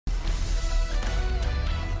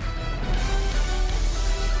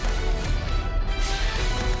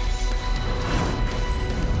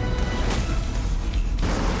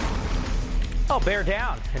Well, bear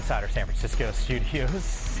down inside our San Francisco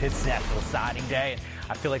studios. It's National Signing Day.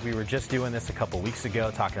 I feel like we were just doing this a couple weeks ago,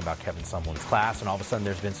 talking about Kevin Sumlin's class, and all of a sudden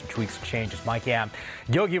there's been some tweaks and changes. Mike Yam,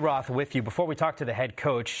 Yogi Roth with you. Before we talk to the head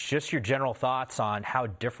coach, just your general thoughts on how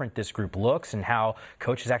different this group looks and how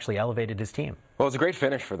coach has actually elevated his team. Well, it's a great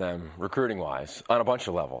finish for them, recruiting-wise, on a bunch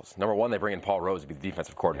of levels. Number one, they bring in Paul Rose to be the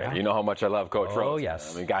defensive coordinator. Yeah. You know how much I love Coach Rose. Oh,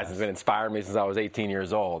 yes. I mean, guys, has been inspiring me since I was 18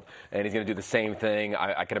 years old. And he's going to do the same thing.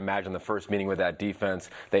 I can imagine the first meeting with that defense.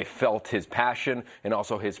 They felt his passion and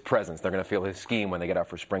also his presence. They're going to feel his scheme when they get out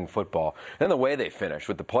for spring football. And then the way they finish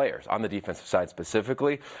with the players, on the defensive side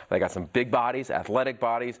specifically, they got some big bodies, athletic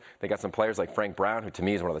bodies. They got some players like Frank Brown, who to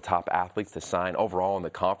me is one of the top athletes to sign overall in the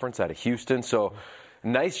conference out of Houston. So,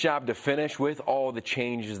 nice job to finish with all the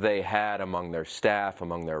changes they had among their staff,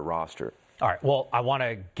 among their roster. All right, well, I want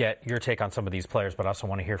to get your take on some of these players, but I also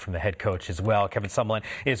want to hear from the head coach as well. Kevin Sumlin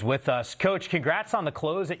is with us. Coach, congrats on the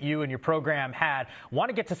close that you and your program had. Want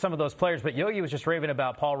to get to some of those players, but Yogi was just raving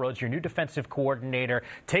about Paul Rhodes, your new defensive coordinator.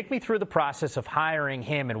 Take me through the process of hiring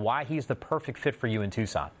him and why he's the perfect fit for you in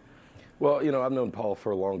Tucson. Well, you know, I've known Paul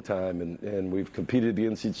for a long time, and we've competed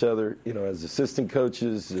against each other, you know, as assistant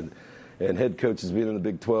coaches and head coaches being in the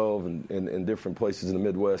Big 12 and different places in the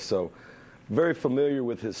Midwest. So very familiar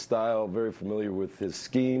with his style, very familiar with his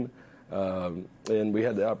scheme. And we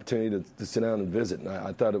had the opportunity to sit down and visit. And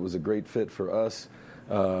I thought it was a great fit for us.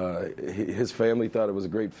 His family thought it was a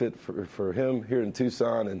great fit for him here in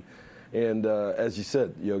Tucson. And as you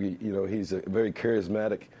said, Yogi, you know, he's a very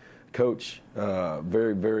charismatic coach,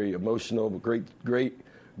 very, very emotional, great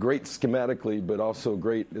schematically, but also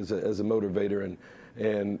great as a motivator.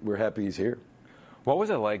 And we're happy he's here. What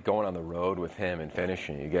was it like going on the road with him and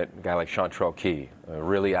finishing? You get a guy like Chantrell Key, a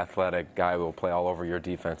really athletic guy who will play all over your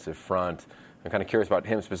defensive front. I'm kind of curious about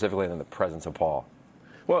him specifically and then the presence of Paul.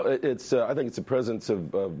 Well, I think it's the presence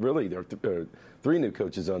of really there are three new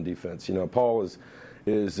coaches on defense. You know, Paul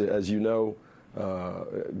is as you know,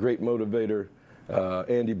 a great motivator.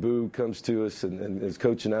 Andy Boo comes to us and is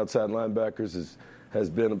coaching outside linebackers, has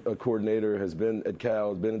been a coordinator, has been at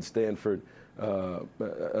Cal, has been at Stanford.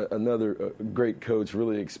 Another great coach,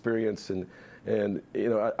 really experienced, and you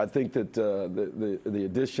know I think that the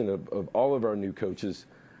addition of all of our new coaches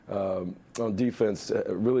on defense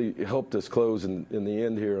really helped us close in the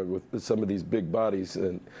end here with some of these big bodies.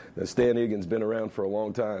 And Stan Egan's been around for a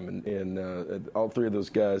long time, and all three of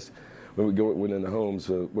those guys, when we went into homes,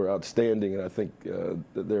 were outstanding, and I think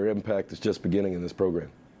that their impact is just beginning in this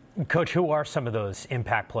program. Coach, who are some of those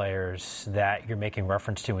impact players that you're making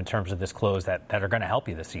reference to in terms of this close that are going to help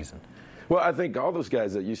you this season? Well, I think all those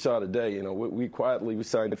guys that you saw today, you know, we quietly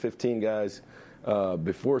signed 15 guys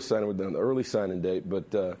before signing with them, the early signing date.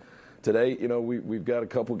 But today, you know, we've got a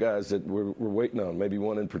couple guys that we're waiting on, maybe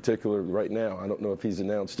one in particular right now. I don't know if he's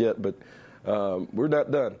announced yet, but we're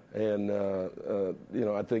not done. And, you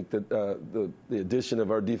know, I think that the addition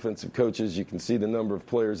of our defensive coaches, you can see the number of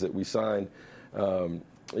players that we signed.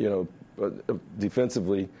 You know,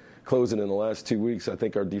 defensively, closing in the last 2 weeks, I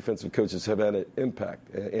think our defensive coaches have had an impact.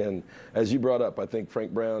 And as you brought up, I think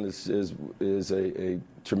Frank Brown is a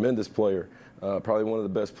tremendous player, probably one of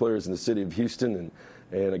the best players in the city of Houston,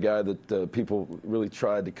 and a guy that people really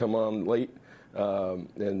tried to come on late,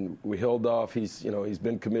 and we held off. He's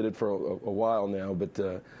been committed for a while now,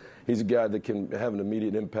 but he's a guy that can have an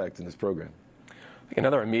immediate impact in this program.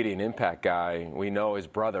 Another immediate impact guy, we know his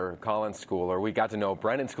brother, Colin Schooler. We got to know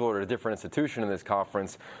Brendan Schooler at a different institution in this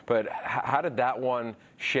conference. But how did that one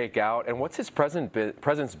shake out? And what's his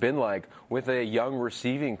presence been like with a young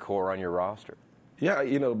receiving core on your roster? Yeah,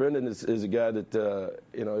 you know, Brendan is a guy that,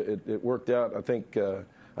 you know, it worked out. I think,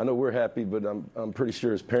 I know we're happy, but I'm pretty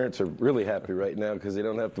sure his parents are really happy right now because they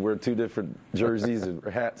don't have to wear two different jerseys or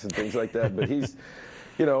hats and things like that. But he's...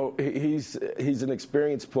 You know, he's an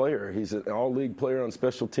experienced player. He's an all-league player on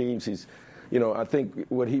special teams. He's, you know, I think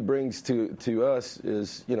what he brings to us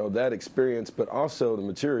is, you know, that experience, but also the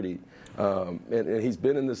maturity. And he's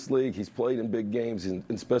been in this league. He's played in big games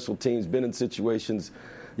in special teams, been in situations.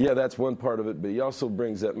 Yeah, that's one part of it, but he also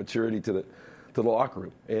brings that maturity to the locker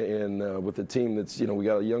room. And with the team that's, you know, we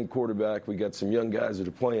got a young quarterback. We got some young guys that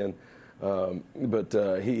are playing.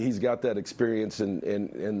 But he's got that experience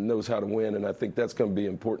and knows how to win, and I think that's going to be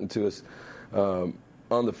important to us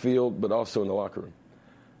on the field, but also in the locker room.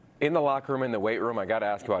 In the locker room, in the weight room, I got to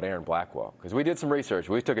ask about Aaron Blackwell, because we did some research.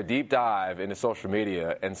 We took a deep dive into social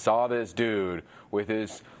media and saw this dude with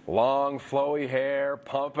his long, flowy hair,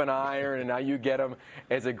 pump and iron, and now you get him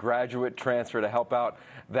as a graduate transfer to help out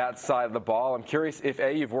that side of the ball. I'm curious if,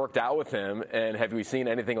 A, you've worked out with him, and have we seen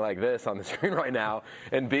anything like this on the screen right now?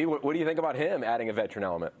 And, B, what do you think about him adding a veteran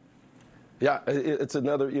element? Yeah, it's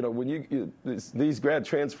another, when these grad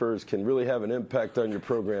transfers can really have an impact on your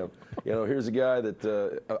program. Here's a guy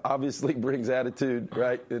that obviously brings attitude,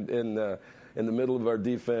 right, in the middle of our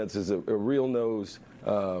defense, is a real nose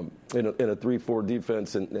in a 3-4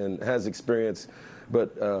 defense and has experience.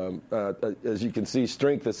 But as you can see,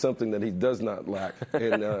 strength is something that he does not lack,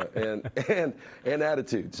 and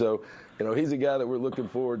attitude. So, he's a guy that we're looking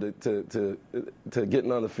forward to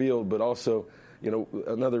getting on the field, but also,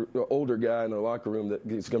 another older guy in the locker room that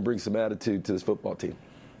is going to bring some attitude to this football team.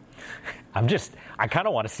 I kind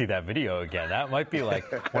of want to see that video again. That might be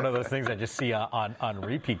like one of those things I just see on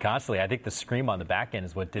repeat constantly. I think the scream on the back end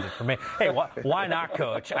is what did it for me. Hey, why not,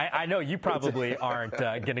 Coach? I know you probably aren't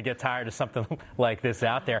going to get tired of something like this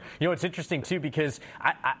out there. It's interesting, too, because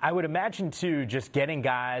I would imagine, too, just getting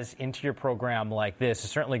guys into your program like this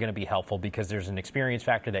is certainly going to be helpful because there's an experience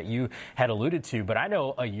factor that you had alluded to. But I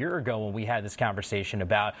know a year ago when we had this conversation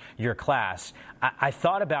about your class, I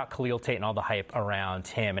thought about Khalil Tate and all the hype around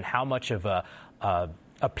him and how much of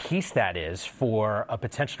a piece that is for a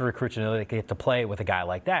potential recruit to know they get to play with a guy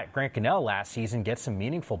like that. Grant Gunnell last season gets some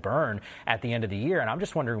meaningful burn at the end of the year, and I'm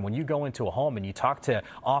just wondering, when you go into a home and you talk to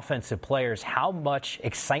offensive players, how much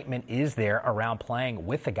excitement is there around playing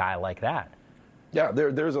with a guy like that? Yeah,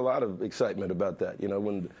 there's a lot of excitement about that.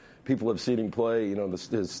 When people have seen him play,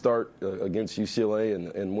 his start against UCLA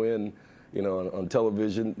and win, on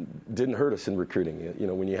television didn't hurt us in recruiting.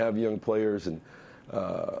 When you have young players and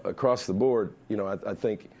across the board, I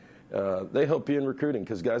think they help you in recruiting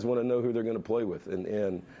because guys want to know who they're going to play with,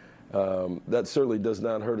 and that certainly does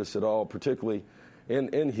not hurt us at all, particularly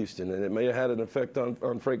in Houston. And it may have had an effect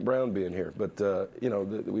on Frank Brown being here, but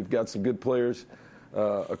we've got some good players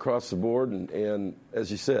across the board, and as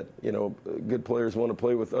you said, good players want to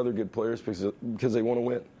play with other good players because they want to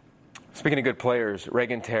win. Speaking of good players,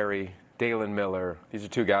 Reagan Terry, Dalen Miller, these are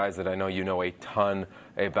two guys that I know you know a ton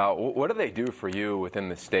about. What do they do for you within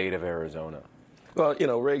the state of Arizona? Well,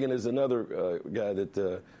 Reagan is another guy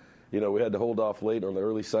that, we had to hold off late on the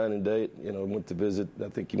early signing date. Went to visit, I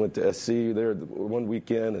think he went to SC there one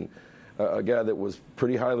weekend, and a guy that was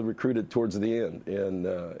pretty highly recruited towards the end.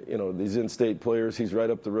 And, these in-state players, he's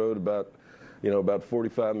right up the road about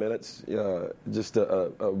 45 minutes. Just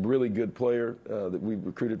a really good player that we've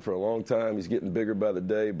recruited for a long time. He's getting bigger by the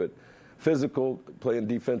day, but physical, playing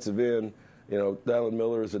defensive end. Dalen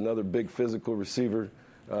Miller is another big physical receiver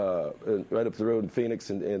right up the road in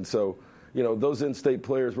Phoenix. And so, those in-state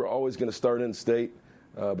players, we're always going to start in-state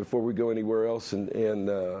before we go anywhere else. And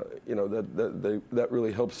that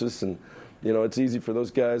really helps us. And, it's easy for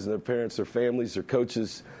those guys and their parents, their families, their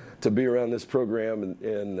coaches to be around this program.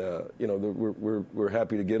 And we're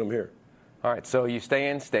happy to get them here. All right, so you stay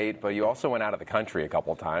in state, but you also went out of the country a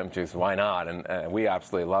couple of times. Just why not? And we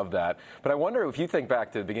absolutely love that. But I wonder if you think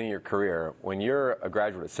back to the beginning of your career, when you're a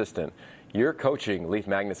graduate assistant, you're coaching Leif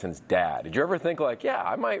Magnuson's dad. Did you ever think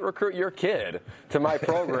I might recruit your kid to my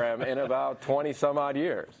program in about 20-some-odd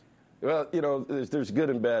years? Well, there's good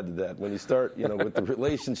and bad to that. When you start, with the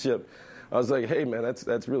relationship, I was like, hey, man,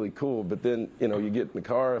 that's really cool. But then, you get in the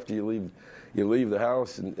car after you leave the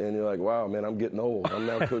house, and you're like, wow, man, I'm getting old. I'm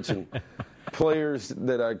now coaching players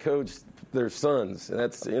that I coached their sons, and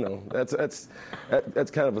that's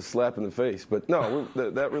kind of a slap in the face. But no,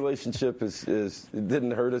 that relationship it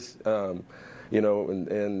didn't hurt us, and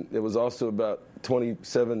it was also about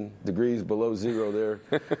 27 degrees below zero there,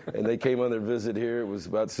 and they came on their visit here. It was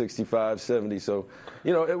about 65, 70. So,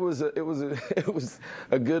 it was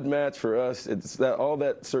a good match for us. All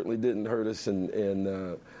that certainly didn't hurt us,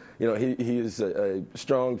 and he is a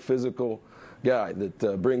strong physical guy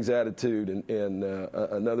that brings attitude and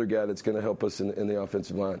another guy that's going to help us in the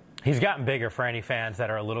offensive line. He's gotten bigger for any fans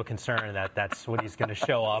that are a little concerned that that's what he's going to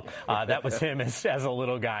show up. That was him as a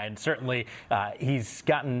little guy. And certainly he's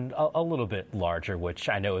gotten a little bit larger, which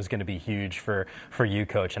I know is going to be huge for you,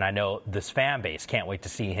 Coach. And I know this fan base can't wait to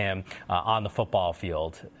see him on the football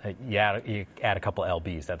field. You add a couple of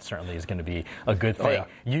LBs. That certainly is going to be a good thing. Oh, yeah.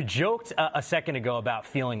 You joked a second ago about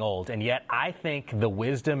feeling old, and yet I think the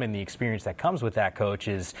wisdom and the experience that comes with that, Coach,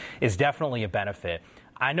 is definitely a benefit.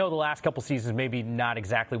 I know the last couple seasons maybe not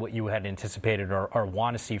exactly what you had anticipated or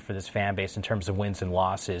want to see for this fan base in terms of wins and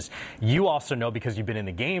losses. You also know, because you've been in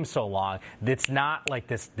the game so long, it's not like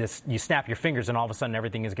this you snap your fingers and all of a sudden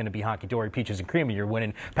everything is going to be honky-dory, peaches and cream, and you're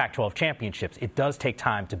winning Pac-12 championships. It does take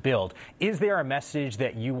time to build. Is there a message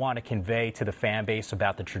that you want to convey to the fan base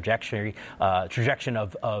about the trajectory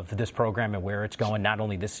of this program and where it's going, not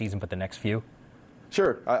only this season but the next few?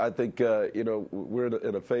 Sure. I think, we're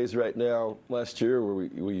in a phase right now last year where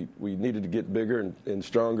we needed to get bigger and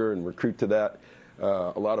stronger and recruit to that.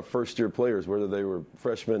 a lot of first-year players, whether they were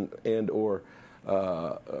freshmen and or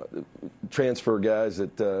transfer guys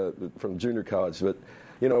from junior college. But,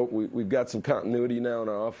 we've got some continuity now in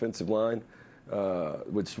our offensive line,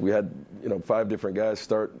 which we had, 5 different guys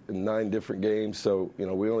start in 9 different games. So,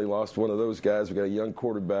 we only lost one of those guys. We got a young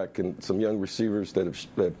quarterback and some young receivers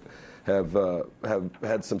that have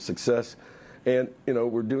had some success. And,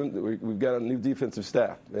 we've got a new defensive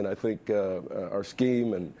staff. And I think our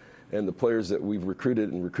scheme and the players that we've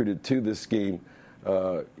recruited to this scheme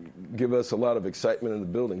give us a lot of excitement in the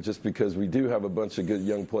building, just because we do have a bunch of good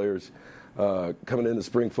young players coming into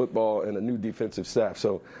spring football and a new defensive staff.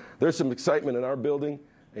 So there's some excitement in our building,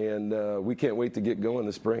 and we can't wait to get going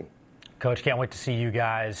this spring. Coach, can't wait to see you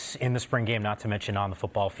guys in the spring game, not to mention on the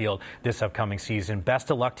football field this upcoming season.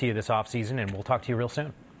 Best of luck to you this offseason, and we'll talk to you real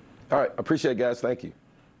soon. All right. Appreciate it, guys. Thank you.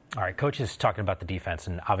 All right. Coach is talking about the defense,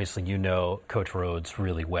 and obviously you know Coach Rhodes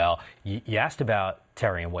really well. You asked about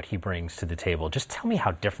Terry and what he brings to the table. Just tell me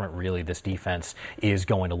how different really this defense is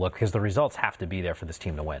going to look, because the results have to be there for this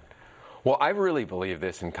team to win. Well, I really believe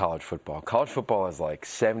this in college football. College football is like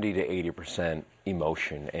 70 to 80%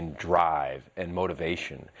 emotion and drive and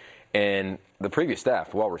motivation. And the previous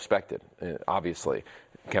staff, well respected, obviously.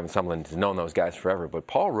 Kevin Sumlin has known those guys forever, but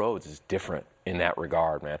Paul Rhodes is different in that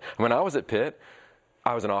regard, man. When I was at Pitt,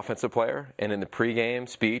 I was an offensive player, and in the pregame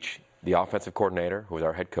speech, the offensive coordinator, who was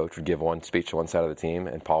our head coach, would give one speech to one side of the team,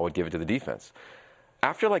 and Paul would give it to the defense.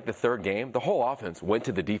 After like the third game, the whole offense went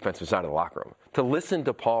to the defensive side of the locker room to listen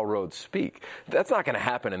to Paul Rhodes speak. That's not going to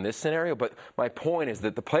happen in this scenario, but my point is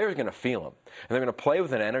that the players are going to feel him, and they're going to play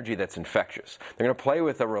with an energy that's infectious. They're going to play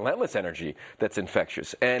with a relentless energy that's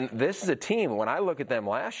infectious. And this is a team, when I look at them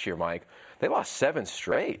last year, Mike, they lost 7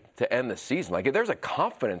 straight to end the season. Like, there's a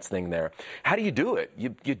confidence thing there. How do you do it? You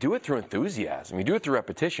do it through enthusiasm. You do it through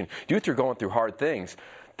repetition. You do it through going through hard things.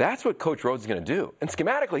 That's what Coach Rhodes is going to do. And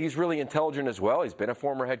schematically, he's really intelligent as well. He's been a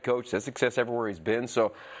former head coach, has success everywhere he's been.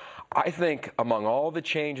 So I think among all the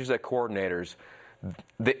changes at coordinators,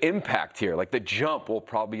 the impact here, like the jump, will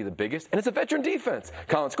probably be the biggest. And it's a veteran defense.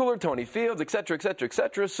 Colin Schooler, Tony Fields, et cetera, et cetera, et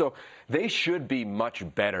cetera. So they should be much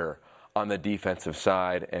better on the defensive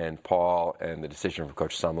side, and Paul and the decision from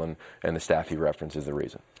Coach Sumlin and the staff he referenced is the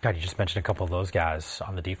reason. God, you just mentioned a couple of those guys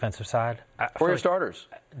on the defensive side. Or your starters.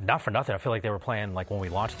 Not for nothing. I feel like they were playing like when we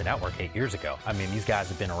launched the network 8 years ago. I mean, these guys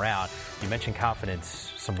have been around. You mentioned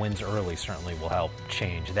confidence. Some wins early certainly will help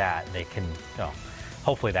change that. They can,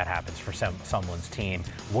 hopefully that happens for Sumlin's team.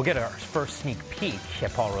 We'll get our first sneak peek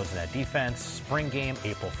at Paul Rhodes and that defense. Spring game,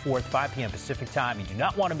 April 4th, 5 p.m. Pacific time. You do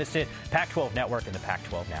not want to miss it. Pac-12 Network and the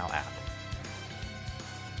Pac-12 Now app.